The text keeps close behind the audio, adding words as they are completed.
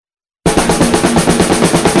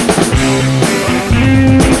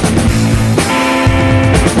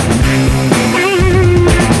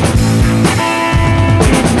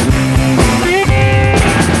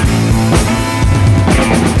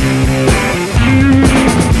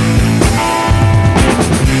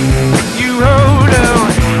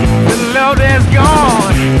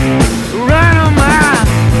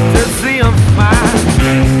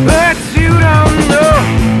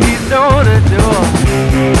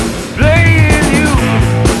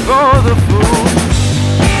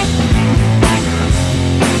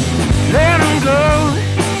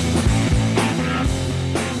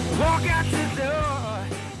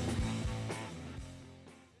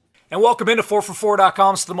welcome into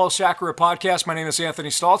 4for4.com. It's the most accurate podcast. My name is Anthony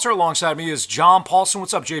Stalter. Alongside me is John Paulson.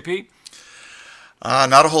 What's up, JP?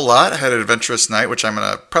 Not a whole lot. I had an adventurous night, which I'm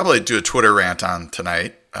going to probably do a Twitter rant on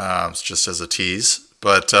tonight, just as a tease.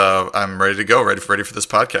 But I'm ready to go, ready for this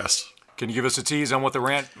podcast. Can you give us a tease on what the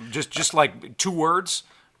rant, just like 2 words,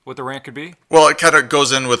 what the rant could be? Well, it kind of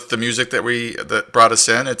goes in with the music that brought us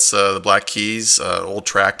in. It's the Black Keys, old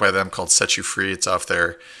track by them called Set You Free. It's off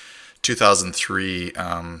their 2003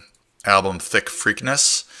 album Thick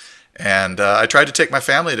Freakness. And I tried to take my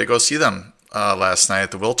family to go see them last night at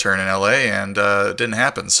the Wiltern in LA, and it didn't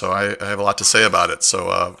happen. So I have a lot to say about it.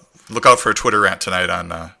 So look out for a Twitter rant tonight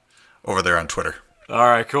on over there on Twitter. All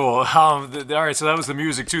right, cool. All right, so that was the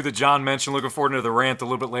music, too, that John mentioned. Looking forward to the rant a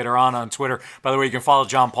little bit later on Twitter. By the way, you can follow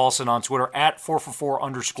John Paulson on Twitter at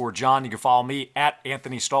 4for4_John. You can follow me at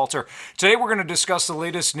Anthony Stalter. Today, we're going to discuss the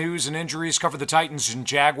latest news and injuries, cover the Titans and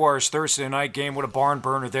Jaguars Thursday night game. What a barn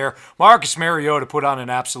burner there. Marcus Mariota put on an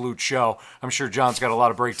absolute show. I'm sure John's got a lot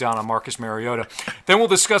of breakdown on Marcus Mariota. Then we'll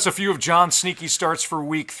discuss a few of John's sneaky starts for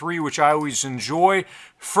Week 3, which I always enjoy.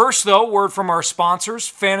 First, though, word from our sponsors.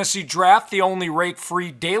 Fantasy Draft, the only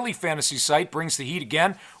rake-free daily fantasy site, brings the heat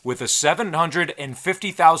again with a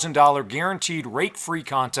 $750,000 guaranteed rake-free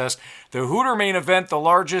contest. The Hooter main event, the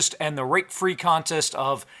largest and the rake-free contest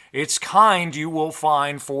of its kind you will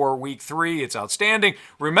find for Week 3. It's outstanding.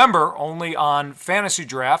 Remember, only on Fantasy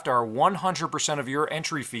Draft are 100% of your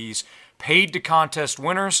entry fees paid to contest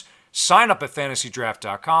winners. Sign up at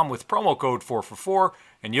fantasydraft.com with promo code 4for4,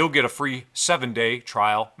 and you'll get a free 7-day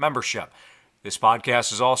trial membership. This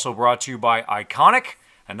podcast is also brought to you by Iconic,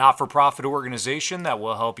 a not-for-profit organization that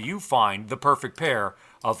will help you find the perfect pair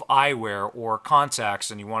of eyewear or contacts.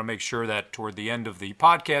 And you want to make sure that toward the end of the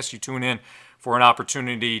podcast, you tune in for an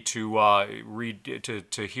opportunity to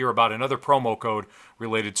hear about another promo code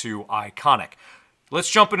related to Iconic. Let's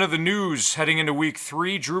jump into the news heading into Week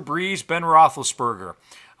 3. Drew Brees, Ben Roethlisberger.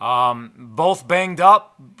 Both banged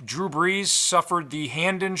up. Drew Brees suffered the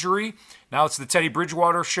hand injury. Now it's the Teddy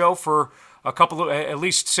Bridgewater show for at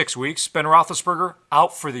least 6 weeks. Ben Roethlisberger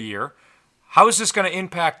out for the year. How is this going to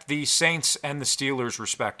impact the Saints and the Steelers,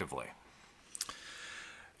 respectively?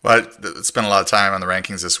 Well, I spent a lot of time on the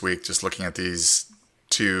rankings this week just looking at these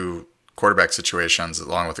 2 quarterback situations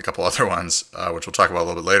along with a couple other ones, which we'll talk about a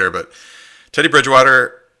little bit later. But Teddy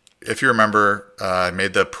Bridgewater, if you remember,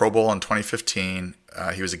 made the Pro Bowl in 2015.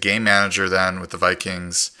 He was a game manager then with the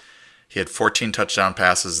Vikings. He had 14 touchdown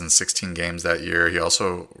passes in 16 games that year. He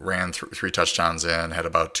also ran 3 touchdowns in, had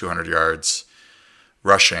about 200 yards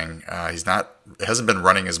rushing. He hasn't been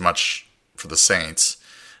running as much for the Saints.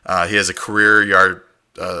 He has a career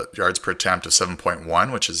yards per attempt of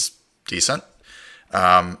 7.1, which is decent.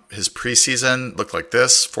 His preseason looked like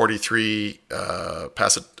this: 43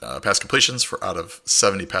 pass completions out of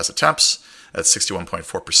 70 pass attempts. That's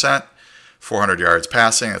 61.4%. 400 yards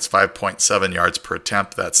passing. That's 5.7 yards per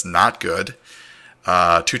attempt. That's not good.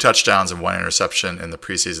 2 touchdowns and 1 interception in the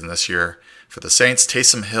preseason this year for the Saints.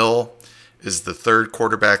 Taysom Hill is the 3rd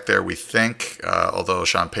quarterback there, we think, although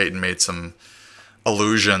Sean Payton made some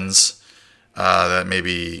allusions that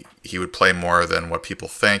maybe he would play more than what people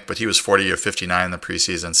think. But he was 40 of 59 in the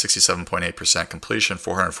preseason, 67.8% completion,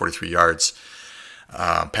 443 yards.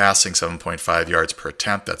 Passing 7.5 yards per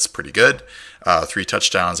attempt. That's pretty good. 3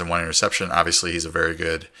 touchdowns and 1 interception. Obviously, he's a very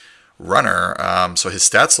good runner. So his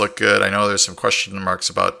stats look good. I know there's some question marks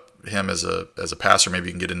about him as a passer. Maybe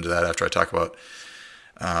you can get into that after I talk about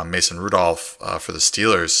Mason Rudolph for the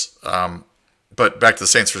Steelers. But back to the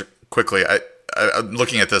Saints quickly. I'm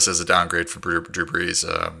looking at this as a downgrade for Drew Brees.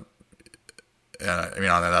 And I mean,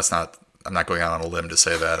 I'm not going out on a limb to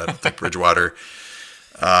say that. I don't think Bridgewater.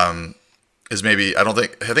 I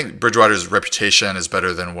think Bridgewater's reputation is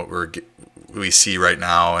better than what we see right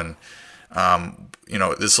now, and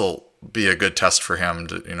this will be a good test for him,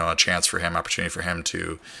 a chance for him, opportunity for him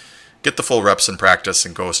to get the full reps in practice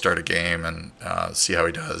and go start a game and see how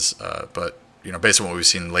he does. But based on what we've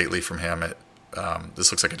seen lately from him,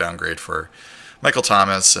 this looks like a downgrade for Michael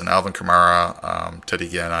Thomas and Alvin Kamara, Teddy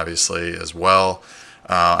Ginn obviously as well.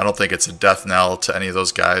 I don't think it's a death knell to any of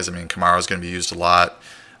those guys. I mean, Kamara's going to be used a lot.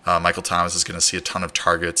 Michael Thomas is going to see a ton of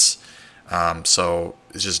targets. So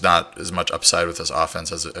it's just not as much upside with this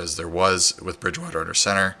offense as there was with Bridgewater under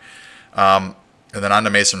center. And then on to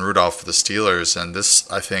Mason Rudolph for the Steelers. And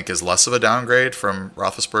this, I think, is less of a downgrade from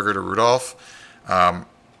Roethlisberger to Rudolph. 2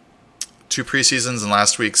 preseasons and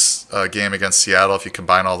last week's game against Seattle, if you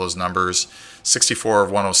combine all those numbers, 64 of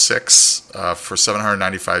 106 for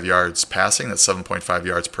 795 yards passing. That's 7.5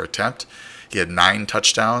 yards per attempt. He had 9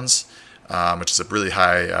 touchdowns, which is a really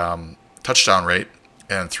high touchdown rate.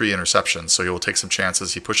 and 3 interceptions. So he will take some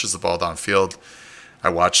chances. He pushes the ball downfield. I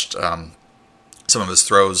watched some of his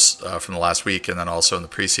throws from the last week and then also in the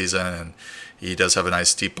preseason, and he does have a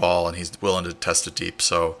nice deep ball, and he's willing to test it deep.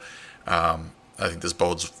 So I think this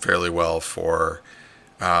bodes fairly well for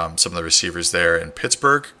some of the receivers there in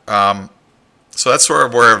Pittsburgh. So that's sort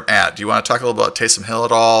of where I'm at. Do you want to talk a little about Taysom Hill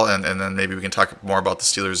at all, and then maybe we can talk more about the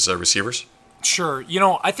Steelers' receivers? Sure.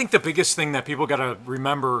 I think the biggest thing that people got to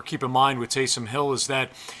remember or keep in mind with Taysom Hill is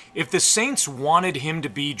that if the Saints wanted him to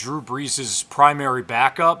be Drew Brees' primary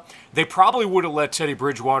backup, they probably would have let Teddy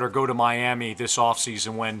Bridgewater go to Miami this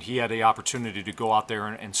offseason when he had the opportunity to go out there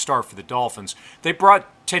and start for the Dolphins. They brought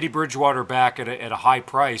Teddy Bridgewater back at a high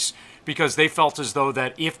price because they felt as though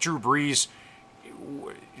that if Drew Brees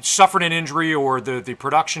suffered an injury or the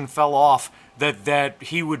production fell off, that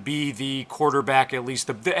he would be the quarterback, at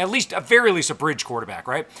very least a bridge quarterback,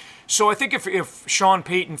 right? So I think if Sean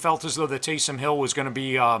Payton felt as though that Taysom Hill was going to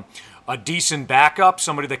be a decent backup,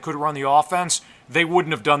 somebody that could run the offense, they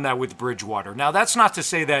wouldn't have done that with Bridgewater. Now, that's not to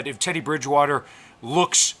say that if Teddy Bridgewater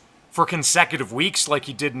looks for consecutive weeks like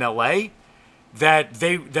he did in L.A.,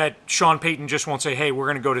 that Sean Payton just won't say, hey, we're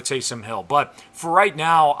going to go to Taysom Hill. But for right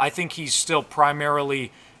now, I think he's still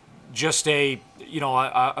primarily just a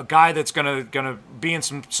guy that's gonna be in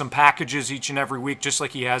some packages each and every week, just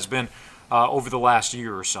like he has been over the last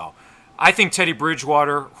year or so. I think Teddy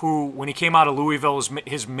Bridgewater, who when he came out of Louisville,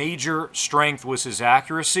 his major strength was his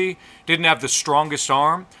accuracy. Didn't have the strongest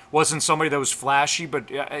arm, wasn't somebody that was flashy, but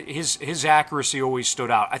his accuracy always stood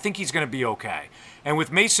out. I think he's going to be okay. And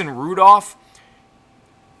with Mason Rudolph,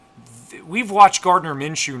 we've watched Gardner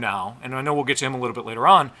Minshew now, and I know we'll get to him a little bit later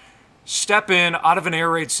on, step in out of an air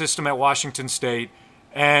raid system at Washington State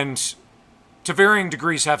and to varying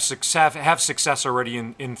degrees have success already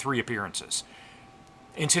in 3 appearances.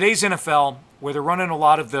 In today's NFL, where they're running a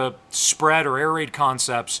lot of the spread or air raid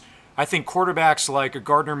concepts, I think quarterbacks like a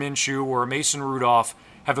Gardner Minshew or a Mason Rudolph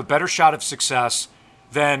have a better shot of success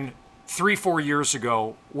than 3-4 years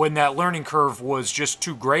ago when that learning curve was just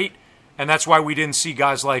too great, and that's why we didn't see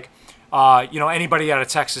guys like anybody out of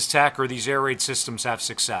Texas Tech or these air raid systems have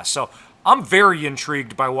success. So I'm very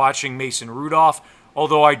intrigued by watching Mason Rudolph,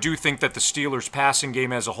 although I do think that the Steelers' passing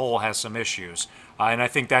game as a whole has some issues. And I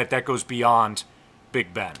think that goes beyond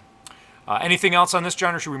Big Ben. Anything else on this,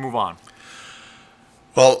 John, or should we move on?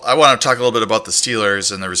 Well, I want to talk a little bit about the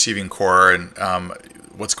Steelers and the receiving core and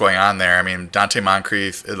what's going on there. I mean, Dante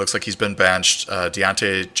Moncrief, it looks like he's been benched.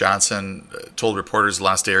 Deontay Johnson told reporters the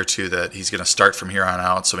last day or two that he's going to start from here on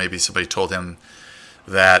out. So maybe somebody told him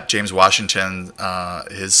that James Washington,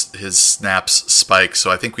 his snaps spike.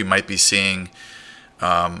 So I think we might be seeing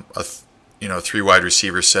a 3 wide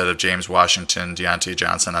receiver set of James Washington, Deontay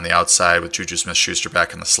Johnson on the outside with Juju Smith-Schuster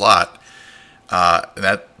back in the slot. And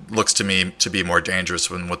that looks to me to be more dangerous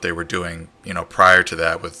than what they were doing, prior to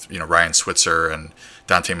that with, Ryan Switzer and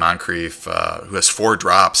Dante Moncrief, who has 4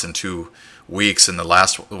 drops in 2 weeks. And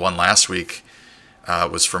the one last week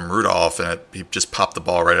was from Rudolph, and he just popped the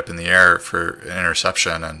ball right up in the air for an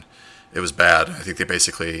interception, and it was bad. I think they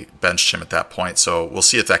basically benched him at that point. So we'll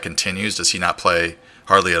see if that continues. Does he not play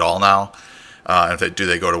hardly at all now? And do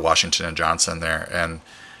they go to Washington and Johnson there? And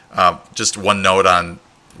just one note on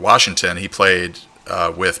Washington, he played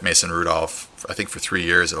with Mason Rudolph, I think, for 3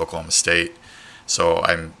 years at Oklahoma State. So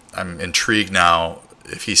I'm intrigued now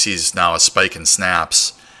if he sees now a spike in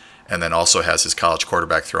snaps and then also has his college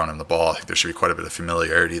quarterback throwing him the ball. I think there should be quite a bit of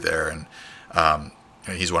familiarity there, and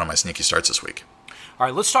he's one of my sneaky starts this week. All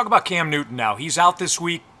right, let's talk about Cam Newton now. He's out this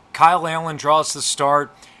week. Kyle Allen draws the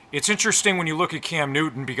start. It's interesting when you look at Cam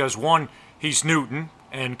Newton because, one, he's Newton,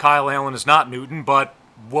 and Kyle Allen is not Newton, but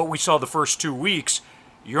what we saw the first 2 weeks,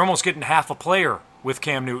 you're almost getting half a player with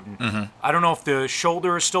Cam Newton. Mm-hmm. I don't know if the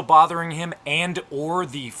shoulder is still bothering him and or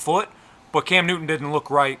the foot, but Cam Newton didn't look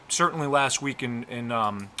right, certainly last week in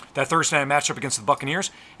that Thursday night matchup against the Buccaneers,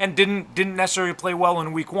 and didn't necessarily play well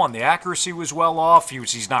in week 1. The accuracy was well off.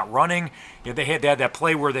 He's not running. They had that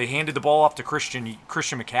play where they handed the ball off to Christian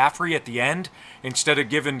McCaffrey at the end instead of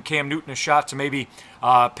giving Cam Newton a shot to maybe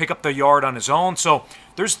pick up the yard on his own. So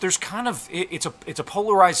there's kind of it's a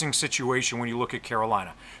polarizing situation when you look at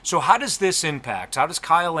Carolina. So how does this impact? How does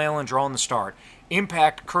Kyle Allen drawing the start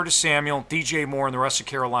impact Curtis Samuel, DJ Moore, and the rest of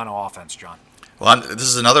Carolina offense, John? Well, this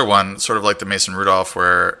is another one, sort of like the Mason Rudolph,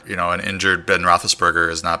 where an injured Ben Roethlisberger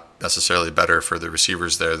is not necessarily better for the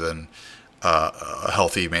receivers there than a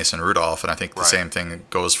healthy Mason Rudolph, and I think the same thing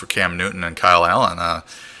goes for Cam Newton and Kyle Allen.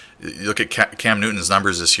 You look at Cam Newton's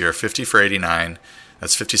numbers this year: 50 for 89,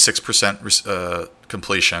 that's 56%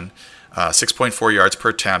 completion, 6.4 yards per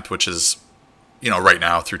attempt, which is right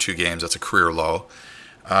now through 2 games that's a career low.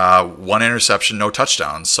 1 interception, no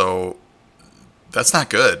touchdowns. So that's not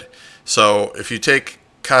good. So if you take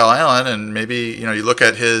Kyle Allen and maybe, you look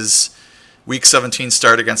at his Week 17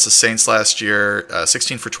 start against the Saints last year,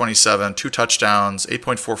 16 for 27, 2 touchdowns,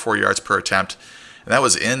 8.44 yards per attempt. And that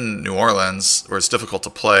was in New Orleans, where it's difficult to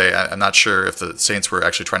play. I'm not sure if the Saints were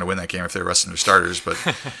actually trying to win that game, if they were resting their starters, but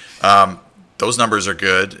those numbers are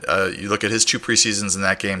good. You look at his 2 preseasons in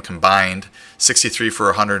that game combined, 63 for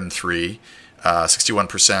 103,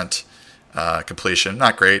 61% completion.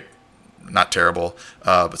 Not great, not terrible,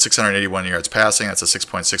 but 681 yards passing. That's a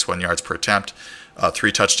 6.61 yards per attempt.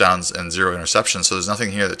 3 touchdowns and 0 interceptions. So there's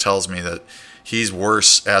nothing here that tells me that he's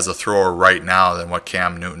worse as a thrower right now than what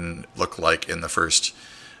Cam Newton looked like in the first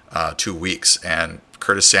 2 weeks. And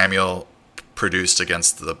Curtis Samuel produced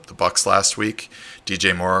against the Bucs last week.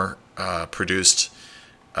 DJ Moore produced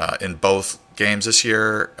in both games this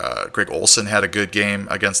year. Greg Olsen had a good game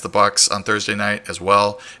against the Bucs on Thursday night as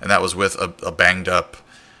well, and that was with a banged up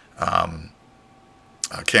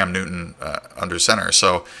Cam Newton under center.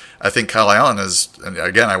 So I think Kyle Allen is, and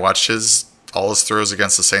again, I watched all his throws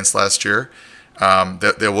against the Saints last year.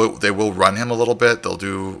 They will run him a little bit. They'll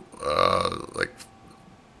do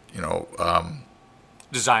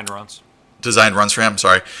design runs for him.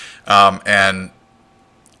 Sorry, and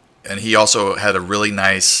he also had a really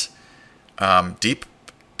nice deep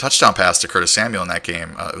touchdown pass to Curtis Samuel in that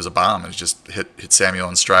game. It was a bomb, and it just hit Samuel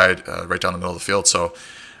in stride right down the middle of the field. So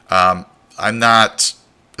I'm not,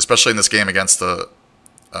 especially in this game against the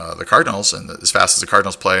Cardinals, and as fast as the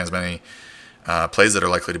Cardinals play, and as many plays that are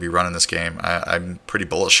likely to be run in this game, I'm pretty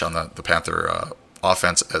bullish on the Panther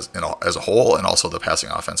offense as a whole, and also the passing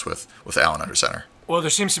offense with Allen under center. Well,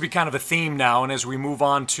 there seems to be kind of a theme now, and as we move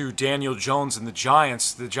on to Daniel Jones and the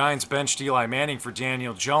Giants benched Eli Manning for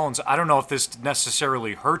Daniel Jones. I don't know if this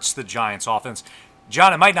necessarily hurts the Giants offense.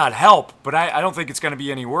 John, it might not help, but I don't think it's going to be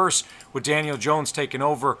any worse with Daniel Jones taking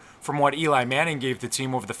over from what Eli Manning gave the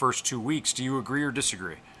team over the first 2 weeks. Do you agree or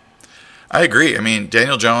disagree? I agree. I mean,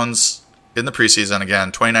 Daniel Jones in the preseason,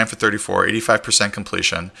 again, 29 for 34, 85%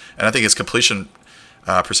 completion. And I think his completion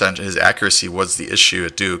percentage, his accuracy was the issue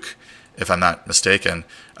at Duke, if I'm not mistaken.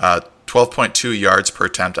 12.2 yards per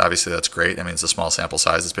attempt, obviously that's great. I mean, it's a small sample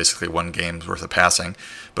size. It's basically 1 game's worth of passing.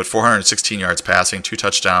 But 416 yards passing, 2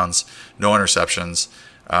 touchdowns, no interceptions.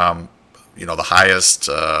 The highest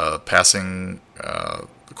passing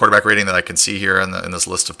quarterback rating that I can see here in this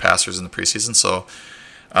list of passers in the preseason. So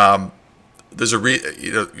there's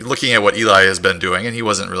looking at what Eli has been doing, and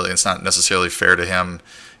it's not necessarily fair to him.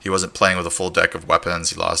 He wasn't playing with a full deck of weapons.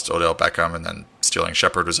 He lost Odell Beckham, and then Sterling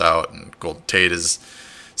Shepard was out, and Golden Tate is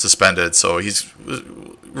suspended. So he's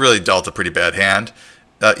really dealt a pretty bad hand.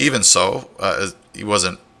 Even so, he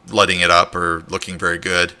wasn't letting it up or looking very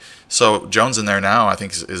good. So Jones in there now, I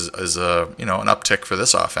think, is an uptick for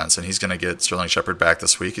this offense, and he's going to get Sterling Shepard back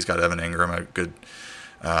this week. He's got Evan Ingram, a good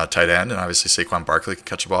tight end, and obviously Saquon Barkley can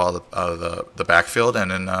catch the ball out of the backfield.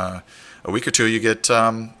 And in a week or two, you get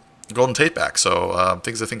Golden Tate back. So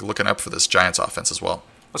things I think looking up for this Giants offense as well.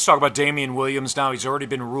 Let's talk about Damien Williams now. He's already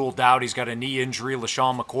been ruled out. He's got a knee injury.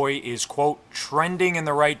 LeSean McCoy is, quote, trending in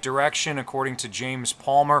the right direction, according to James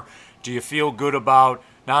Palmer. Do you feel good about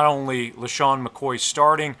not only LeSean McCoy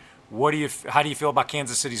starting? How do you feel about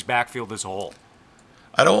Kansas City's backfield as a whole?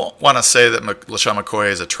 I don't want to say that LeSean McCoy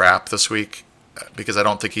is a trap this week, because I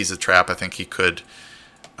don't think he's a trap. I think he could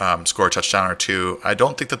score a touchdown or 2. I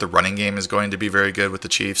don't think that the running game is going to be very good with the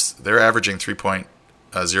Chiefs. They're averaging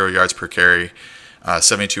 3.0 yards per carry,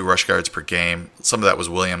 72 rush yards per game. Some of that was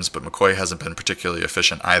Williams, but McCoy hasn't been particularly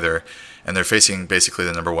efficient either. And they're facing basically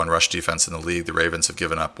the number 1 rush defense in the league. The Ravens have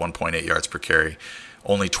given up 1.8 yards per carry,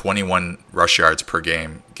 only 21 rush yards per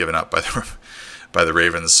game given up by the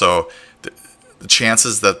Ravens. So the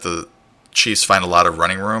chances that the Chiefs find a lot of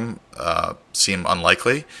running room seem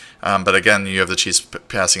unlikely. But again, you have the Chiefs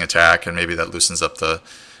passing attack, and maybe that loosens up the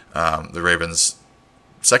Ravens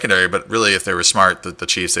secondary. But really, if they were smart, the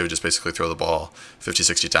Chiefs, they would just basically throw the ball 50,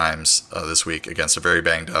 60 times this week against a very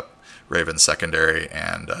banged up Ravens secondary,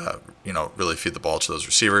 and really feed the ball to those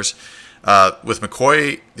receivers. With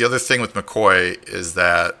McCoy, the other thing with McCoy is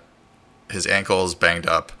that his ankle is banged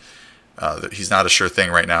up. He's not a sure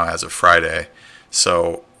thing right now as of Friday.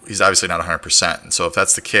 So he's obviously not 100%. And so if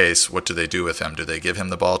that's the case, what do they do with him? Do they give him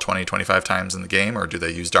the ball 20, 25 times in the game, or do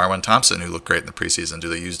they use Darwin Thompson, who looked great in the preseason? Do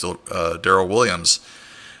they use Darrell Williams,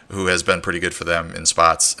 who has been pretty good for them in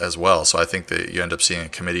spots as well? So I think that you end up seeing a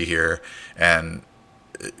committee here, and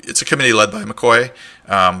it's a committee led by McCoy,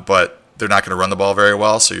 but they're not going to run the ball very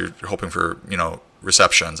well, so you're hoping for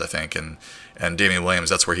receptions, I think. And Damien Williams,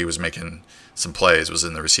 that's where he was making some plays, was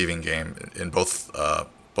in the receiving game in both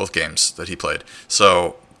both games that he played.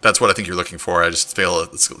 So that's what I think you're looking for. I just feel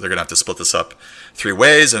they're going to have to split this up 3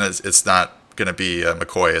 ways, and it's not going to be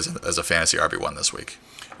McCoy as a fantasy RB1 this week.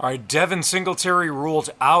 All right, Devin Singletary ruled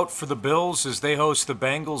out for the Bills as they host the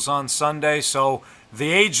Bengals on Sunday. So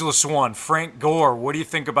the ageless one, Frank Gore, what do you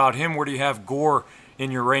think about him? Where do you have Gore in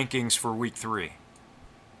your rankings for Week 3?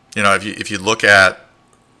 If you look at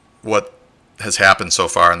what has happened so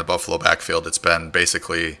far in the Buffalo backfield, it's been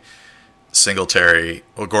basically Singletary.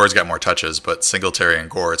 Well, Gore's got more touches, but Singletary and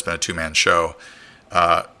Gore, it's been a 2-man show.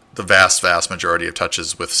 The vast majority of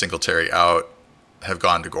touches with Singletary out have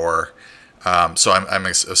gone to Gore. So I'm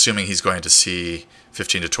assuming he's going to see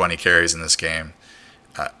 15 to 20 carries in this game.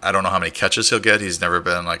 I don't know how many catches he'll get. He's never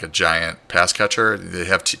been like a giant pass catcher. They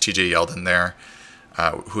have T.J. Yeldon there,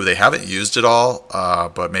 who they haven't used at all,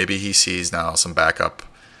 but maybe he sees now some backup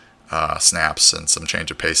snaps and some change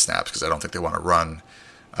of pace snaps, because I don't think they want to run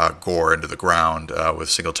Gore into the ground with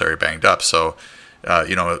Singletary banged up. So,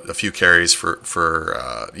 a few carries for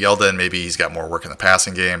Yeldon. Maybe he's got more work in the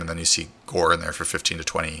passing game, and then you see Gore in there for 15 to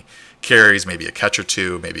 20 carries, maybe a catch or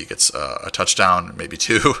two, maybe he gets a touchdown, maybe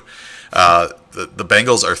 2. The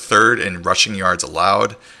Bengals are 3rd in rushing yards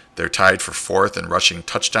allowed. They're tied for 4th in rushing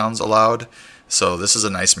touchdowns allowed. So this is a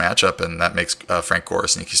nice matchup, and that makes Frank Gore a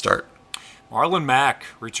sneaky start. Marlon Mack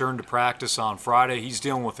returned to practice on Friday. He's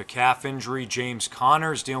dealing with a calf injury. James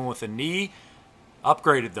Conner's dealing with a knee.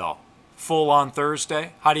 Upgraded, though. Full on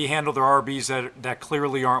Thursday. How do you handle their RBs that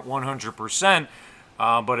clearly aren't 100%?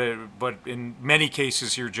 But in many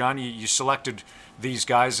cases here, John, you selected these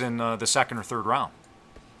guys in the 2nd or 3rd round.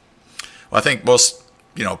 Well, I think most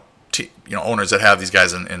owners that have these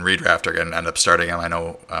guys in redraft are going to end up starting them. I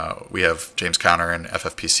know we have James Conner in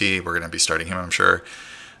FFPC. We're going to be starting him, I'm sure.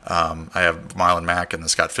 I have Marlon Mack in the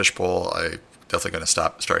Scott Fishbowl. I'm definitely going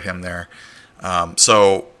to start him there.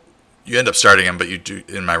 So you end up starting him, but you do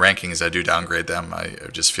in my rankings I do downgrade them. I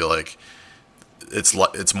just feel like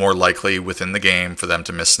it's more likely within the game for them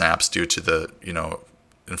to miss snaps due to the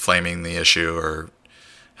inflaming the issue or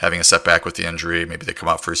having a setback with the injury. Maybe they come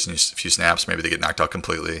out for a few snaps. Maybe they get knocked out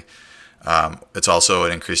completely. It's also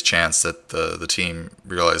an increased chance that the team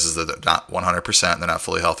realizes that they're not 100%, they're not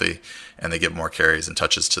fully healthy, and they give more carries and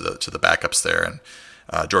touches to the backups there.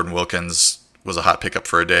 And Jordan Wilkins was a hot pickup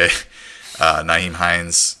for a day. Nyheim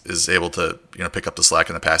Hines is able to pick up the slack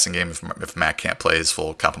in the passing game if Mack can't play his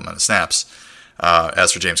full complement of snaps.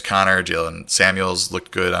 As for James Conner, Jalen Samuels looked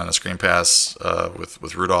good on a screen pass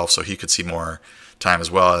with Rudolph, so he could see more time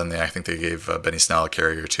as well. And I think they gave Benny Snell a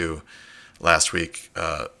carry or 2 last week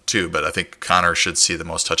too. But I think Conner should see the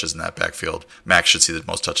most touches in that backfield. Mack should see the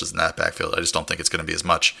most touches in that backfield. I just don't think it's going to be as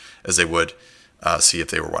much as they would see if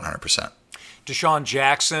they were 100%. Deshaun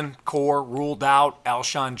Jackson, core, ruled out.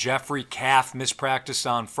 Alshon Jeffrey, calf, mispracticed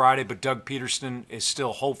on Friday, but Doug Peterson is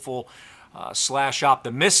still hopeful /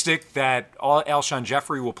 optimistic that Alshon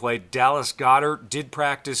Jeffrey will play. Dallas Goedert did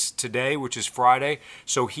practice today, which is Friday,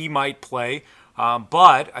 so he might play.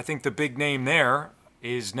 But I think the big name there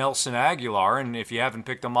is Nelson Aguilar, and if you haven't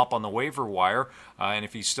picked him up on the waiver wire, and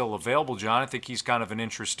if he's still available, John, I think he's kind of an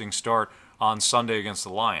interesting start on Sunday against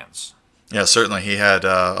the Lions. Yeah, certainly. He had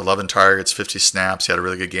 11 targets, 50 snaps. He had a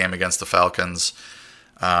really good game against the Falcons.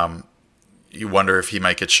 You wonder if he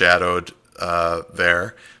might get shadowed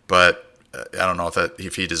there, but I don't know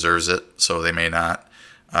if he deserves it, so they may not.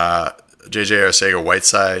 J.J.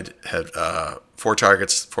 Arcega-Whiteside had 4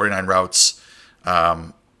 targets, 49 routes.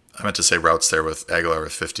 I meant to say routes there with Aguilar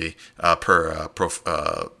with 50 per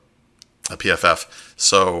PFF.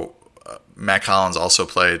 So Matt Collins also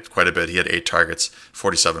played quite a bit. He had 8 targets,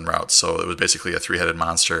 47 routes. So it was basically a 3-headed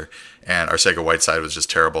monster. And Arcega-Whiteside was just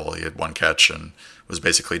terrible. He had 1 catch and was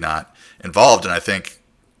basically not involved. And I think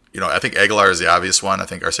Aguilar is the obvious one. I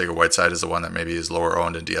think Arcega-Whiteside is the one that maybe is lower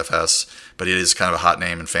owned in DFS, but he is kind of a hot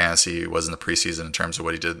name in fantasy. He was in the preseason in terms of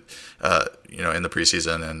what he did, in the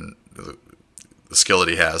preseason and the skill that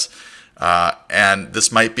he has. And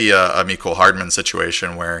this might be a Mecole Hardman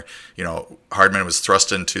situation where, Hardman was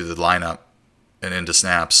thrust into the lineup and into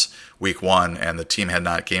snaps week 1, and the team had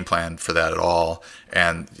not game planned for that at all,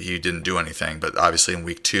 and he didn't do anything. But obviously in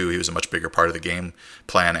week 2, he was a much bigger part of the game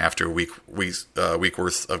plan after week worth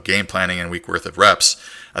of game planning and week worth of reps.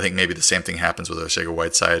 I think maybe the same thing happens with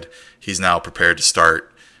Arcega-Whiteside. He's now prepared to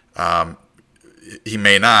start. He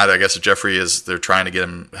may not. I guess if Jeffrey they're trying to get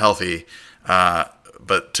him healthy.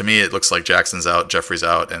 But to me, it looks like Jackson's out, Jeffrey's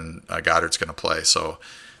out, and Goddard's going to play. So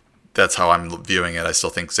that's how I'm viewing it. I still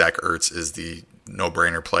think Zach Ertz is the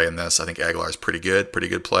no-brainer play in this. I think Aguilar's pretty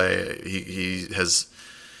good play. He has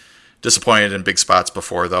disappointed in big spots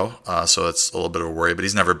before, though, so it's a little bit of a worry. But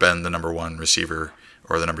he's never been the number 1 receiver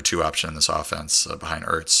or the number 2 option in this offense behind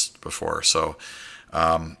Ertz before. So,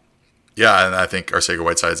 yeah, and I think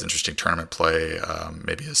Arcega-Whiteside is interesting tournament play,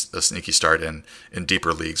 maybe a sneaky start in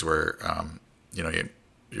deeper leagues where,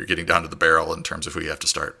 you're getting down to the barrel in terms of who you have to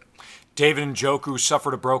start. David Njoku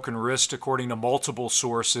suffered a broken wrist, according to multiple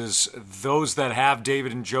sources. Those that have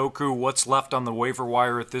David Njoku, what's left on the waiver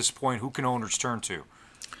wire at this point? Who can owners turn to?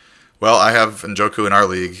 Well, I have Njoku in our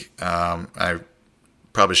league. I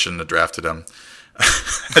probably shouldn't have drafted him.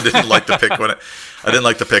 I didn't like the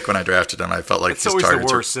pick when I drafted him. I felt like it's always the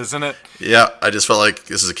worst, isn't it? Yeah, I just felt like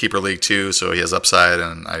this is a keeper league too, so he has upside,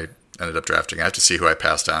 and I ended up drafting. I have to see who I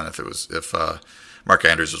passed on. If Mark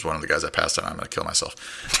Andrews was one of the guys I passed on, I'm going to kill myself.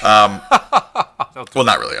 Well,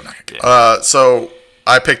 not really. I'm not going to kill. So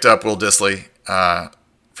I picked up Will Dissly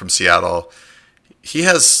from Seattle. He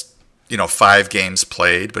has 5 games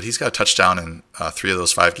played, but he's got a touchdown in 3 of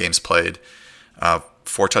those 5 games played.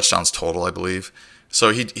 4 touchdowns total, I believe.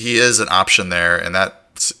 So he is an option there, and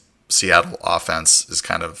that Seattle offense is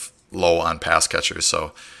kind of low on pass catchers.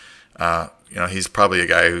 So, he's probably a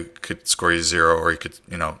guy who could score you 0, or he could,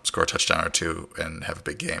 score a touchdown or 2 and have a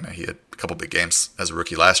big game. And he had a couple big games as a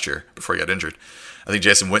rookie last year before he got injured. I think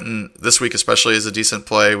Jason Witten this week especially is a decent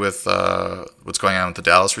play with what's going on with the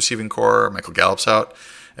Dallas receiving core. Michael Gallup's out.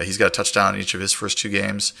 He's got a touchdown in each of his first 2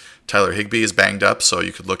 games. Tyler Higbee is banged up, so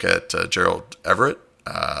you could look at Gerald Everett.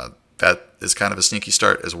 That is kind of a sneaky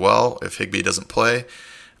start as well if Higbee doesn't play.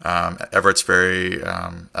 Everett's very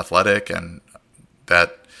athletic, and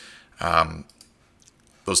that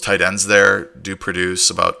those tight ends there do produce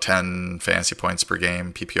about 10 fantasy points per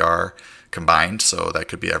game PPR combined, so that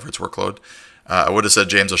could be Everett's workload. I would have said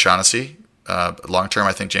James O'Shaughnessy. Long term,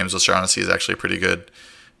 I think James O'Shaughnessy is actually a pretty good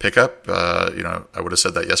pickup. I would have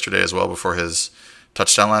said that yesterday as well before his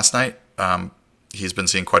touchdown last night. He's been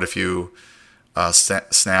seeing quite a few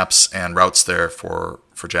snaps and routes there for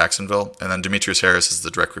Jacksonville. And then Demetrius Harris is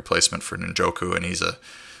the direct replacement for Njoku, and he's a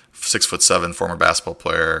 6'7" former basketball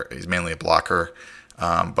player. He's mainly a blocker,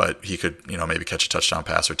 but he could maybe catch a touchdown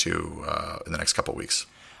pass or 2 in the next couple of weeks.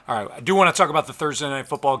 All right, I do want to talk about the Thursday Night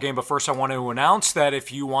Football game, but first I want to announce that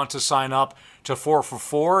if you want to sign up to 4 for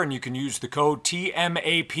 4 and you can use the code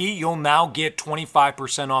TMAP, you'll now get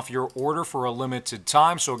 25% off your order for a limited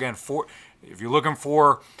time. So again, if you're looking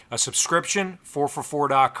for a subscription,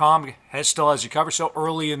 4for4.com still has you covered. So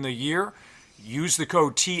early in the year, use the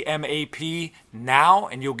code TMAP now,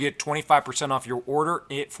 and you'll get 25% off your order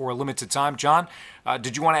for a limited time. John,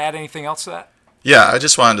 did you want to add anything else to that? Yeah, I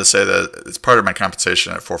just wanted to say that it's part of my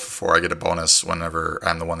compensation at 4 for 4. I get a bonus whenever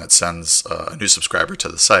I'm the one that sends a new subscriber to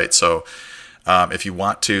the site. So if you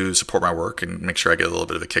want to support my work and make sure I get a little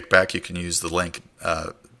bit of a kickback, you can use the link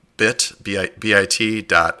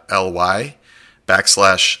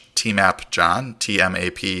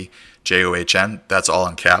bit.ly/TMAPJohn, TMAPJOHN. That's all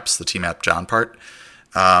in caps, the TMAP John part.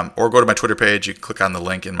 Or go to my Twitter page. You can click on the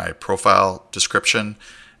link in my profile description.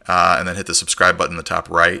 And then hit the subscribe button in the top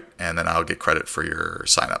right, and then I'll get credit for your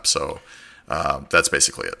sign up. So that's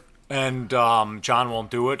basically it. And John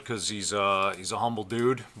won't do it because he's a humble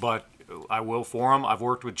dude, but I will for him. I've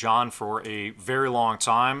worked with John for a very long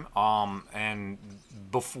time, and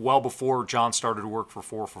well before John started to work for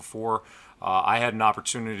 4 for 4, I had an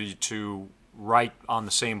opportunity to write on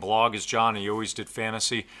the same blog as John, and he always did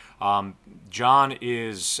fantasy. John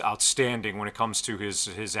is outstanding when it comes to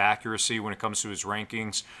his accuracy, when it comes to his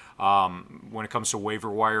rankings, when it comes to waiver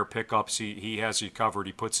wire pickups. He has you covered.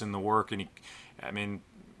 He puts in the work, and I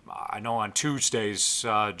know on Tuesdays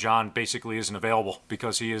John basically isn't available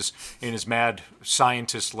because he is in his mad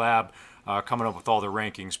scientist lab coming up with all the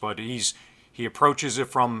rankings, but he approaches it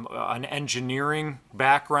from an engineering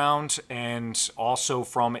background and also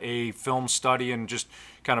from a film study and just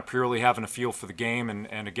kind of purely having a feel for the game.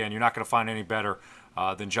 And again, you're not going to find any better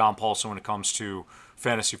than John Paulson when it comes to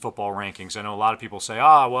fantasy football rankings. I know a lot of people say,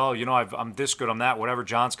 I'm this good, I'm that, whatever.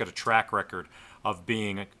 John's got a track record of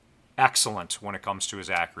being excellent when it comes to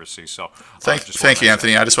his accuracy. So thank you,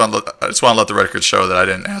 Anthony. I just want to let the record show that I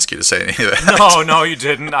didn't ask you to say any of that. No, you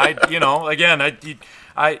didn't.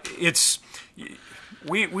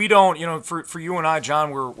 We don't, for you and I, John,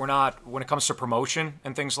 we're not, when it comes to promotion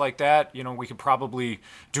and things like that, we could probably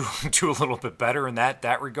do a little bit better in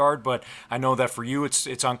that regard, but I know that for you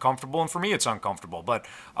it's uncomfortable, and for me it's uncomfortable, but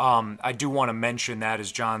I do want to mention that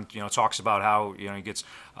as John, talks about how, he gets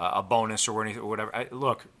a bonus or anything, whatever.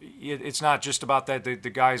 Look, it's not just about that. The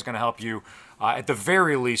guy is going to help you, at the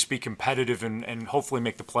very least, be competitive and hopefully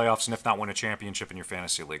make the playoffs, and if not, win a championship in your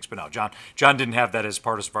fantasy leagues. But no, John didn't have that as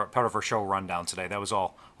part of our show rundown today. That was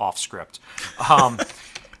all off script.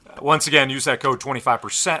 Once again, use that code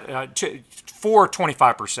 25%. for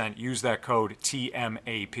 25%. Use that code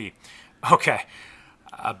TMAP. Okay.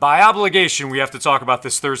 By obligation, we have to talk about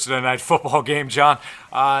this Thursday night football game, John.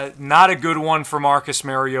 Not a good one for Marcus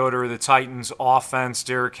Mariota or the Titans' offense.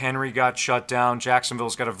 Derrick Henry got shut down.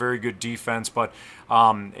 Jacksonville's got a very good defense, but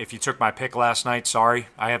if you took my pick last night, sorry,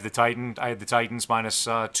 I had the Titans minus 2,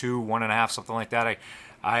 1.5, something like that.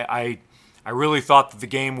 I really thought that the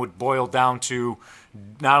game would boil down to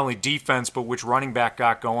not only defense, but which running back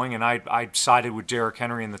got going, and I sided with Derrick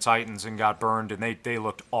Henry and the Titans and got burned, and they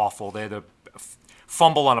looked awful. They had a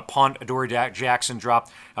fumble on a punt. Adoree Jackson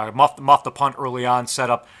dropped, muffed the punt early on, set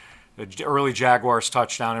up the early Jaguars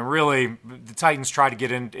touchdown, and really the Titans tried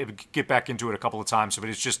to get back into it a couple of times, but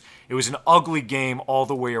it was an ugly game all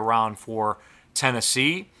the way around for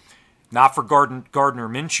Tennessee. Not for Gardner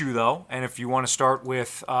Minshew, though. And if you want to start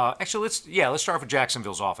with, let's start with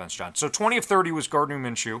Jacksonville's offense, John. So 20 of 30 was Gardner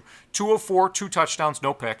Minshew, 2 of 4, 2 touchdowns,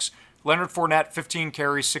 no picks. Leonard Fournette, 15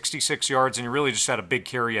 carries, 66 yards, and he really just had a big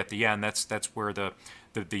carry at the end. That's where the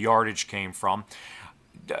yardage came from.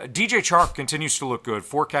 DJ Chark continues to look good.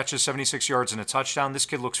 4 catches, 76 yards, and a touchdown. This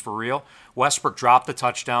kid looks for real. Westbrook dropped the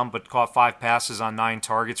touchdown, but caught 5 passes on 9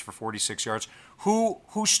 targets for 46 yards.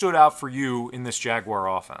 Who stood out for you in this Jaguar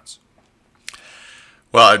offense?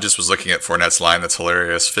 Well, I just was looking at Fournette's line. That's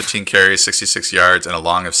hilarious. 15 carries, 66 yards, and a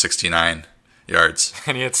long of 69 yards.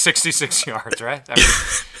 And he had 66 yards, right? I mean,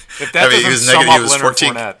 if that doesn't he was sum negative. up He was Leonard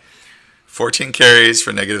 14, Fournette. 14 carries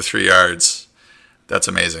for negative 3 yards. That's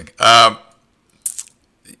amazing.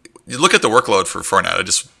 You look at the workload for Fournette. I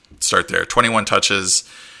just start there. 21 touches,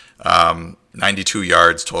 92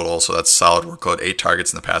 yards total. So that's a solid workload. 8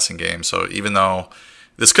 targets in the passing game. So even though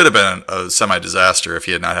this could have been a semi-disaster if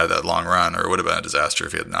he had not had that long run, or it would have been a disaster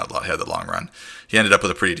if he had not had the long run, he ended up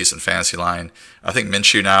with a pretty decent fantasy line. I think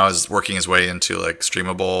Minshew now is working his way into like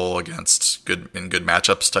streamable against good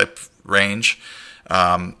matchups type range.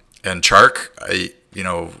 And Chark,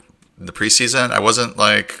 in the preseason, I wasn't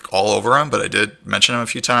like all over him, but I did mention him a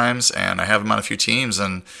few times, and I have him on a few teams.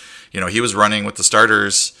 And he was running with the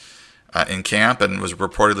starters in camp and was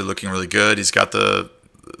reportedly looking really good. He's got the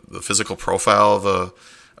physical profile of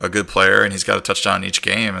a good player, and he's got a touchdown in each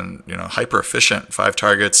game, and hyper efficient. 5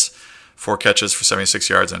 targets, 4 catches for 76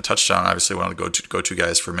 yards and a touchdown. Obviously one of the go-to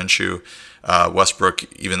guys for Minshew.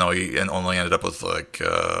 Westbrook, even though he only ended up with like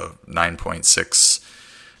 9.6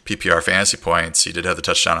 PPR fantasy points, he did have the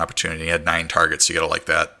touchdown opportunity. He had 9 targets, so you got to like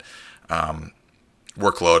that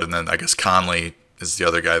workload. And then I guess Conley is the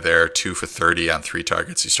other guy there, 2 for 30 on 3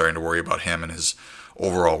 targets. He's starting to worry about him and his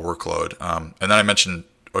overall workload. And then I mentioned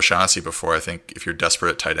O'Shaughnessy before. I think if you're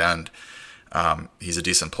desperate at tight end, he's a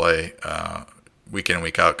decent play week in and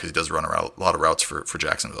week out because he does run a lot of routes for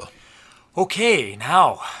Jacksonville. Okay,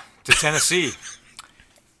 now to Tennessee.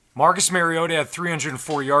 Marcus Mariota had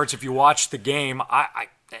 304 yards. If you watched the game,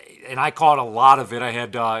 I caught a lot of it. I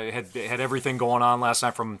had everything going on last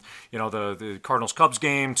night, from the Cardinals-Cubs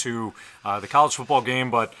game to the college football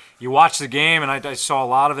game. But you watched the game, and I saw a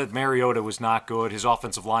lot of it. Mariota was not good. His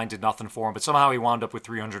offensive line did nothing for him, but somehow he wound up with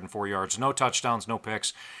 304 yards. No touchdowns, no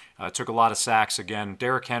picks. Took a lot of sacks again.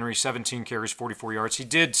 Derrick Henry, 17 carries, 44 yards. He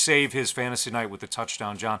did save his fantasy night with a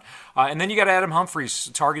touchdown, John. And then you got Adam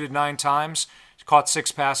Humphries, targeted 9 times, caught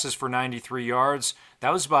 6 passes for 93 yards.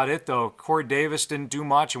 That was about it, though. Corey Davis didn't do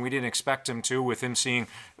much, and we didn't expect him to, with him seeing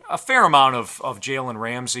a fair amount of Jalen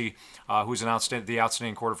Ramsey, who's the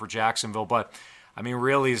outstanding quarter for Jacksonville. But, I mean,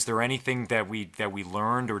 really, is there anything that we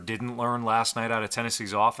learned or didn't learn last night out of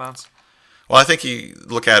Tennessee's offense? Well, I think you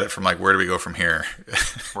look at it from like, where do we go from here?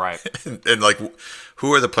 Right. and like,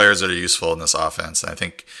 who are the players that are useful in this offense? And I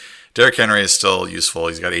think Derrick Henry is still useful.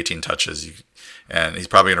 He's got 18 touches, and he's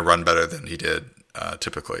probably going to run better than he did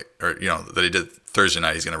typically, or that he did Thursday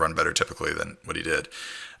night. He's going to run better typically than what he did.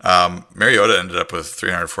 Mariota ended up with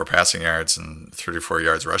 304 passing yards and 34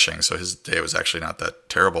 yards rushing, so his day was actually not that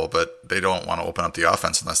terrible. But they don't want to open up the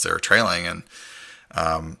offense unless they're trailing, and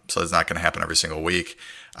so it's not going to happen every single week.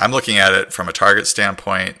 I'm looking at it from a target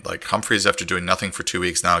standpoint. Like Humphries, after doing nothing for 2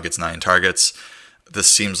 weeks, now gets 9 targets. This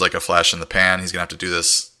seems like a flash in the pan. He's going to have to do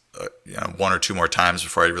this 1 or 2 more times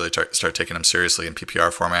before I really start taking him seriously in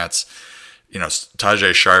PPR formats.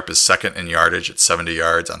 Tajay Sharp is second in yardage at 70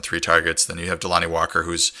 yards on 3 targets. Then you have Delanie Walker,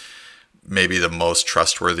 who's maybe the most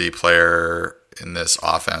trustworthy player in this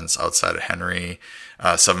offense outside of Henry.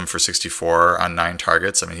 7 for 64 on 9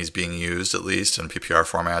 targets. I mean, he's being used at least in PPR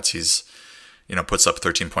formats. He's puts up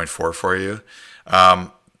 13.4 for you.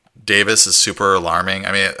 Davis is super alarming.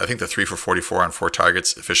 I mean, I think the 3 for 44 on 4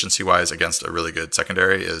 targets efficiency-wise against a really good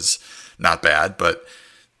secondary is not bad, but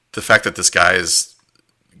the fact that this guy is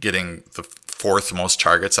getting the 4th most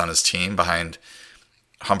targets on his team behind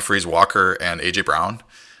Humphreys, Walker, and A.J. Brown.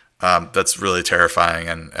 That's really terrifying.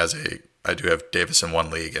 And I do have Davis in one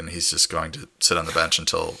league, and he's just going to sit on the bench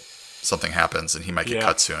until something happens, and he might get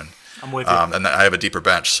cut soon. I'm with you. And I have a deeper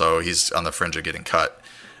bench, so he's on the fringe of getting cut.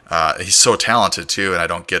 He's so talented, too, and I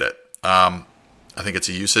don't get it. I think it's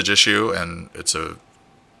a usage issue, and it's a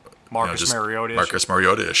Marcus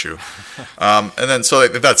Mariota issue. And then, so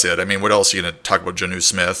that's it. I mean, what else are you going to talk about? Jonnu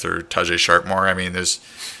Smith or Tajay Sharpmore? I mean, there's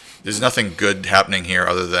nothing good happening here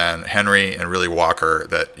other than Henry and really Walker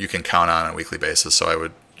that you can count on a weekly basis. So I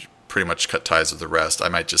would pretty much cut ties with the rest. I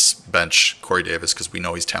might just bench Corey Davis because we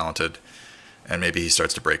know he's talented, and maybe he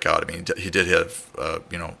starts to break out. I mean, he did have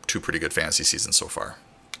 2 pretty good fantasy seasons so far.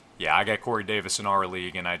 Yeah, I got Corey Davis in our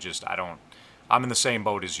league, and I'm in the same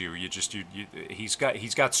boat as you. He's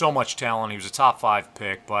got so much talent. He was a top 5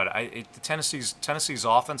 pick, but Tennessee's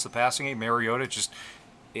offense, the passing game, Mariota just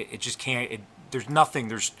can't. There's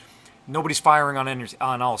nothing. Nobody's firing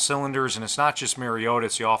on all cylinders, and it's not just Mariota.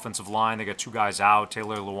 It's the offensive line. They got 2 guys out.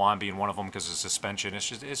 Taylor Lewan being one of them because of suspension.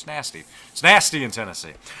 It's nasty. It's nasty in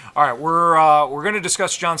Tennessee. All right, we're going to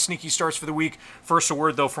discuss John's sneaky starts for the week. First, a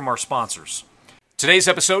word though from our sponsors. Today's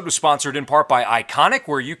episode was sponsored in part by Iconic,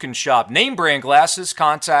 where you can shop name brand glasses,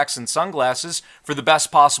 contacts, and sunglasses for the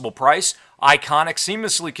best possible price. Iconic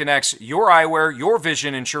seamlessly connects your eyewear, your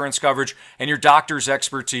vision insurance coverage, and your doctor's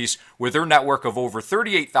expertise with their network of over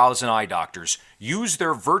 38,000 eye doctors. Use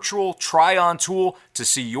their virtual try-on tool to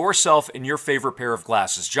see yourself in your favorite pair of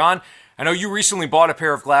glasses. John, I know you recently bought a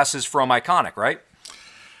pair of glasses from Iconic, right?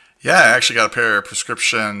 Yeah, I actually got a pair of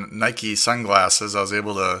prescription Nike sunglasses. I was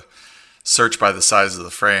able to search by the size of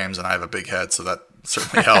the frames, and I have a big head, so that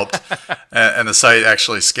certainly helped. And the site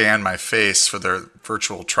actually scanned my face for their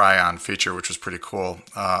virtual try-on feature, which was pretty cool.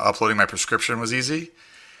 Uploading my prescription was easy,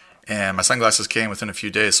 and my sunglasses came within a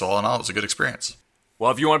few days, so all in all, it was a good experience.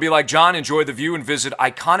 Well, if you want to be like John, enjoy the view and visit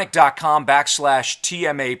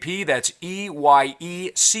iconic.com/TMAP. That's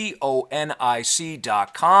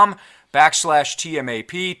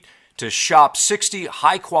EYECONIC.com/TMAP to shop 60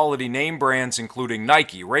 high-quality name brands, including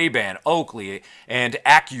Nike, Ray-Ban, Oakley, and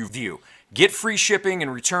AccuView. Get free shipping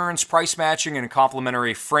and returns, price matching, and a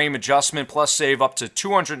complimentary frame adjustment, plus save up to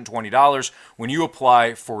 $220 when you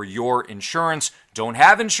apply for your insurance. Don't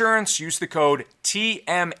have insurance? Use the code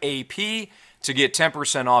TMAP to get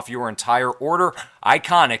 10% off your entire order.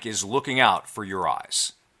 Iconic is looking out for your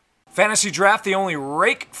eyes. Fantasy Draft, the only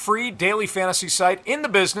rake-free daily fantasy site in the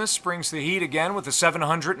business, brings the heat again with a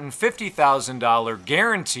 $750,000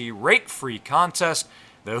 guarantee rake-free contest.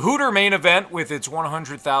 The Hooter main event with its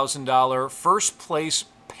 $100,000 first place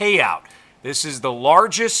payout. This is the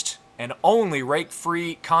largest and only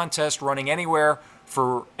rake-free contest running anywhere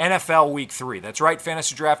for NFL Week 3. That's right,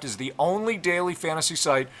 Fantasy Draft is the only daily fantasy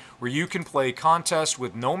site where you can play contests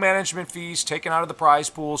with no management fees taken out of the prize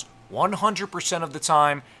pools 100% of the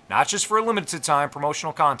time, not just for a limited time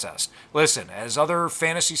promotional contest. Listen, as other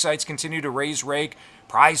fantasy sites continue to raise rake,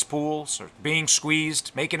 prize pools are being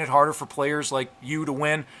squeezed, making it harder for players like you to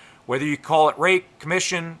win. Whether you call it rake,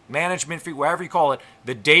 commission, management fee, whatever you call it,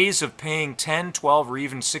 the days of paying 10, 12, or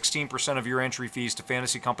even 16% of your entry fees to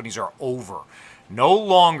fantasy companies are over. No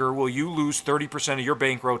longer will you lose 30% of your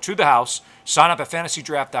bankroll to the house. Sign up at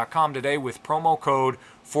fantasydraft.com today with promo code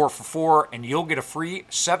 4for4, and you'll get a free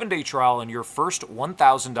 7-day trial and your first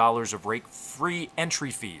 $1,000 of rake-free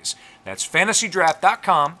entry fees. That's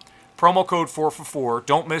fantasydraft.com, promo code 4for4.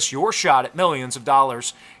 Don't miss your shot at millions of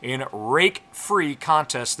dollars in rake-free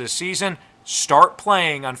contests this season. Start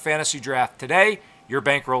playing on Fantasy Draft today. Your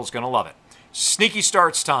bankroll is going to love it. Sneaky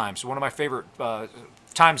starts times, one of my favorite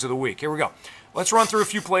times of the week. Here we go. Let's run through a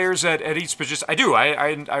few players at each position.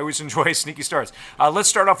 I always enjoy sneaky starts. Let's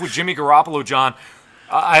start off with Jimmy Garoppolo, John.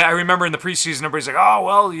 I remember in the preseason, everybody's like, oh,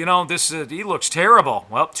 well, he looks terrible.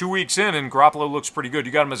 Well, 2 weeks in, and Garoppolo looks pretty good.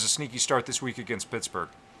 You got him as a sneaky start this week against Pittsburgh.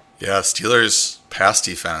 Yeah, Steelers' pass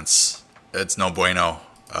defense, it's no bueno.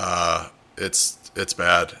 It's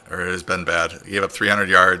bad, or it has been bad. He gave up 300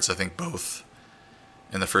 yards, I think, both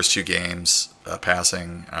in the first 2 games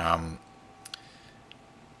passing.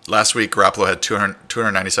 Last week, Garoppolo had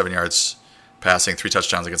 297 yards passing, 3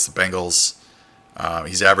 touchdowns against the Bengals.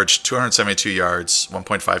 He's averaged 272 yards,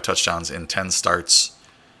 1.5 touchdowns in 10 starts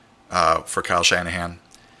for Kyle Shanahan.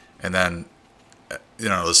 And then, the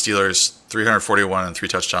Steelers, 341 and 3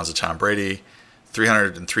 touchdowns to Tom Brady,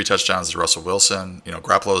 303 touchdowns to Russell Wilson.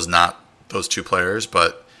 Garoppolo is not those 2 players,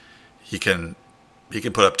 but he can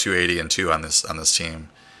put up 280 and 2 on this team.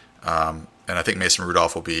 And I think Mason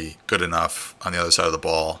Rudolph will be good enough on the other side of the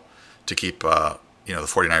ball to keep the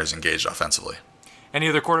 49ers engaged offensively. Any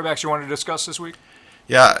other quarterbacks you wanted to discuss this week?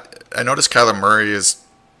 Yeah, I noticed Kyler Murray is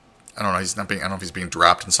I don't know. I don't know if he's being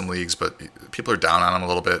dropped in some leagues, but people are down on him a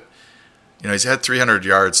little bit. He's had 300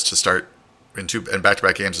 yards to start in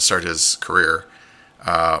back-to-back games to start his career,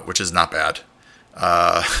 which is not bad.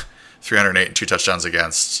 308 and 2 touchdowns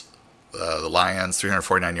against the Lions,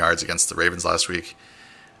 349 yards against the Ravens last week.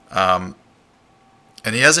 And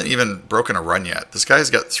he hasn't even broken a run yet. This guy's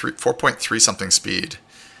got 4.3 something speed,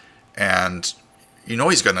 and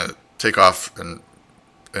he's going to take off and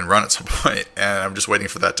run at some point, and I'm just waiting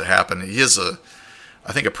for that to happen. He is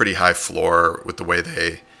I think a pretty high floor with the way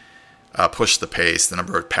they push the pace, the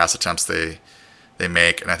number of pass attempts they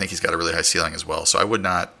make, and I think he's got a really high ceiling as well. So I would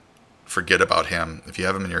not forget about him. If you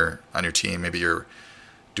have him on your team, maybe you're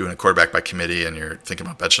doing a quarterback by committee and you're thinking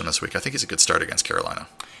about benching him this week, I think he's a good start against Carolina.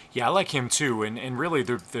 Yeah, I like him too. And really,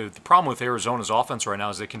 the problem with Arizona's offense right now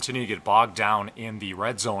is they continue to get bogged down in the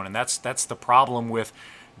red zone, and that's the problem with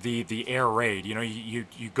the air raid. You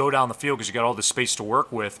go down the field because you got all this space to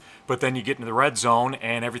work with, but then you get into the red zone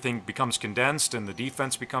and everything becomes condensed and the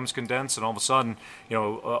defense becomes condensed, and all of a sudden,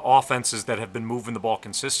 offenses that have been moving the ball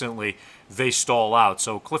consistently, they stall out.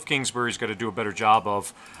 So Cliff Kingsbury's got to do a better job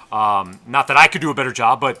of, not that I could do a better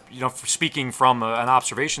job, but speaking from an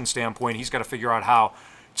observation standpoint, he's got to figure out how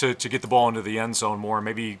to get the ball into the end zone more.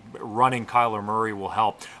 Maybe running Kyler Murray will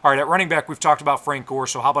help. All right, at running back, we've talked about Frank Gore,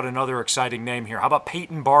 so how about another exciting name here? How about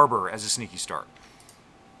Peyton Barber as a sneaky start?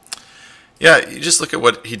 Yeah, you just look at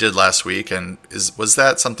what he did last week, and was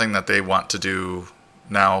that something that they want to do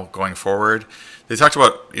now going forward? They talked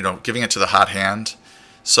about, giving it to the hot hand,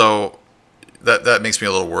 so that makes me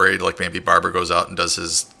a little worried, like maybe Barber goes out and does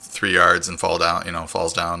his 3 yards and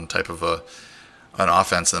falls down type of an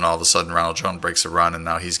offense, and then all of a sudden Ronald Jones breaks a run, and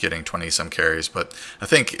now he's getting 20-some carries. But I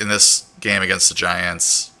think in this game against the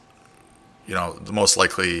Giants, the most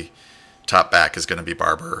likely top back is going to be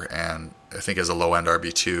Barber, and I think as a low-end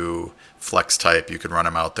RB2 flex type, you could run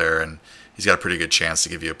him out there, and he's got a pretty good chance to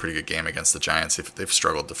give you a pretty good game against the Giants if they've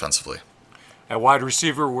struggled defensively. At wide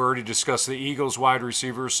receiver, we already discussed the Eagles' wide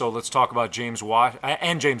receivers, so let's talk about James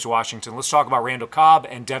Washington. Let's talk about Randall Cobb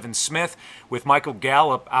and Devin Smith. With Michael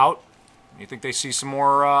Gallup out, you think they see some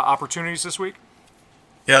more opportunities this week?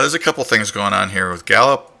 Yeah, there's a couple things going on here. With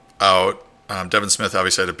Gallup out, Devin Smith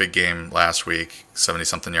obviously had a big game last week,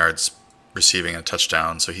 70-something yards receiving a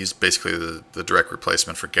touchdown, so he's basically the direct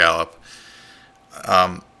replacement for Gallup.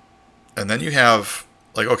 And then you have,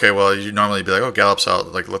 you normally be like, oh, Gallup's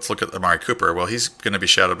out, let's look at Amari Cooper. Well, he's going to be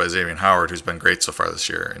shadowed by Xavier Howard, who's been great so far this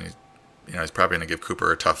year, and he's probably going to give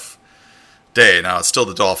Cooper a tough day. Now, it's still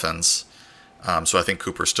the Dolphins, so I think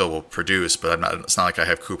Cooper still will produce, but it's not like I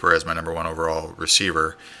have Cooper as my number one overall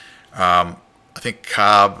receiver. I think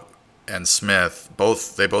Cobb and Smith,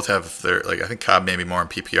 they both have their, I think Cobb maybe more in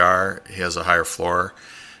PPR. He has a higher floor.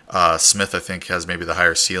 Smith, I think, has maybe the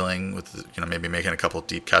higher ceiling with, maybe making a couple of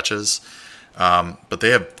deep catches. But they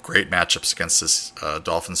have great matchups against this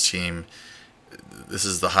Dolphins team. This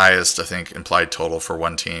is the highest, I think, implied total for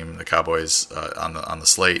one team, the Cowboys, on the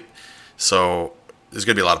slate. So there's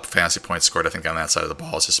going to be a lot of fantasy points scored, I think, on that side of the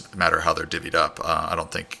ball. It's just a matter of how they're divvied up. I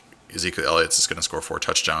don't think Ezekiel Elliott is going to score 4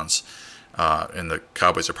 touchdowns, and the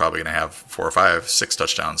Cowboys are probably going to have 4 or 5, 6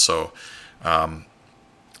 touchdowns. So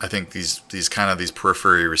I think these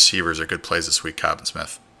periphery receivers are good plays this week, Cobb and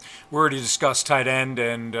Smith. We already discussed tight end,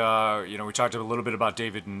 and we talked a little bit about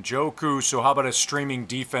David Njoku. So how about a streaming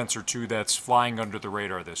defense or two that's flying under the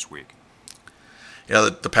radar this week? Yeah,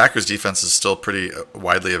 the Packers defense is still pretty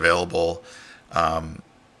widely available.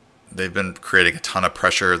 They've been creating a ton of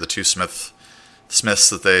pressure. The 2 Smiths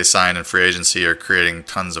that they signed in free agency are creating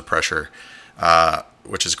tons of pressure,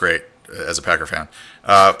 which is great as a Packer fan.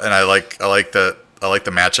 And I like the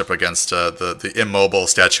matchup against the immobile,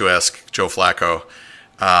 statuesque Joe Flacco.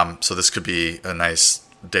 So this could be a nice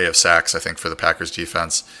day of sacks, I think, for the Packers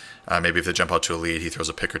defense. Maybe if they jump out to a lead, he throws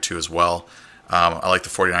a pick or two as well. I like the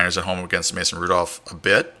 49ers at home against Mason Rudolph a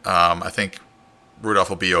bit. I think Rudolph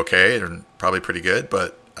will be okay and probably pretty good,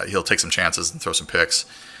 but he'll take some chances and throw some picks.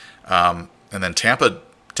 And then Tampa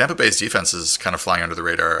Bay's defense is kind of flying under the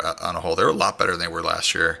radar on a whole. They're a lot better than they were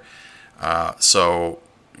last year. So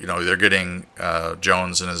they're getting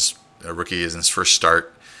Jones in his rookie in his first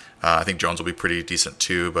start. I think Jones will be pretty decent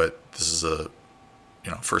too, but this is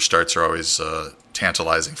first starts are always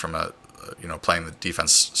tantalizing from a playing the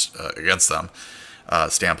defense against them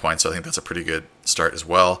standpoint. So I think that's a pretty good start as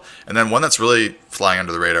well. And then one that's really flying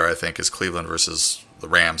under the radar, I think, is Cleveland versus the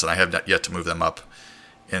Rams, and I have not yet to move them up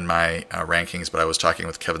in my rankings, but I was talking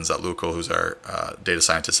with Kevin Zatlukal, who's our data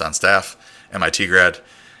scientist on staff, MIT grad,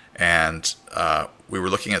 and we were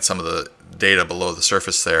looking at some of the data below the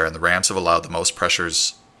surface there, and the Rams have allowed the most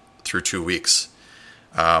pressures through 2 weeks.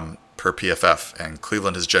 per PFF, and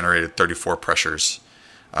Cleveland has generated 34 pressures.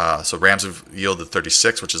 So Rams have yielded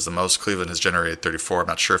 36, which is the most. Cleveland has generated 34. I'm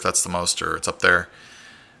not sure if that's the most or it's up there.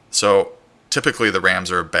 So typically the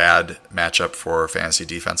Rams are a bad matchup for fantasy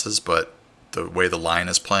defenses, but the way the line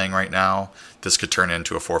is playing right now, this could turn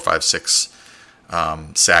into a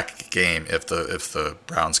 4-5-6 sack game if the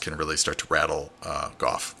Browns can really start to rattle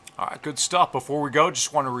Goff. All right, good stuff. Before we go,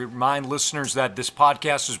 just want to remind listeners that this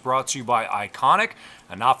podcast is brought to you by Iconic,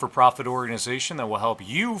 a not-for-profit organization that will help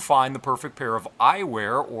you find the perfect pair of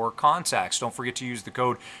eyewear or contacts. Don't forget to use the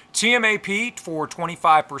code TMAP for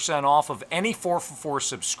 25% off of any 4for4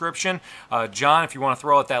 subscription. John, if you want to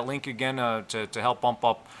throw out that link again to help bump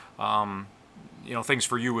up things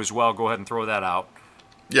for you as well, go ahead and throw that out.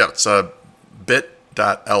 Yeah, it's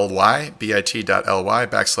bit.ly,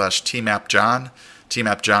 bit.ly/TMAPJohn.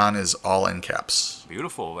 TMAPJohn is all in caps.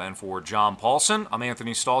 Beautiful. And for John Paulson, I'm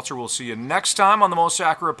Anthony Stalter. We'll see you next time on the Most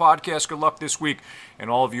Accurate Podcast. Good luck this week in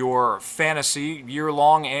all of your fantasy,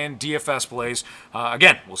 year-long, and DFS plays.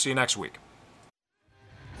 Again, we'll see you next week.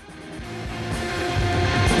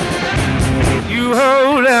 You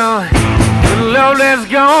hold on to the love that's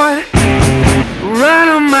gone. Run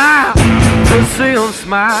a mile to see him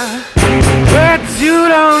smile. But you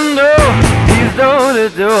don't know he's door to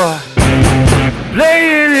door,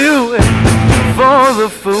 playing you for the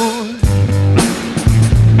fool.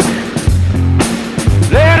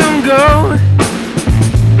 Let him go.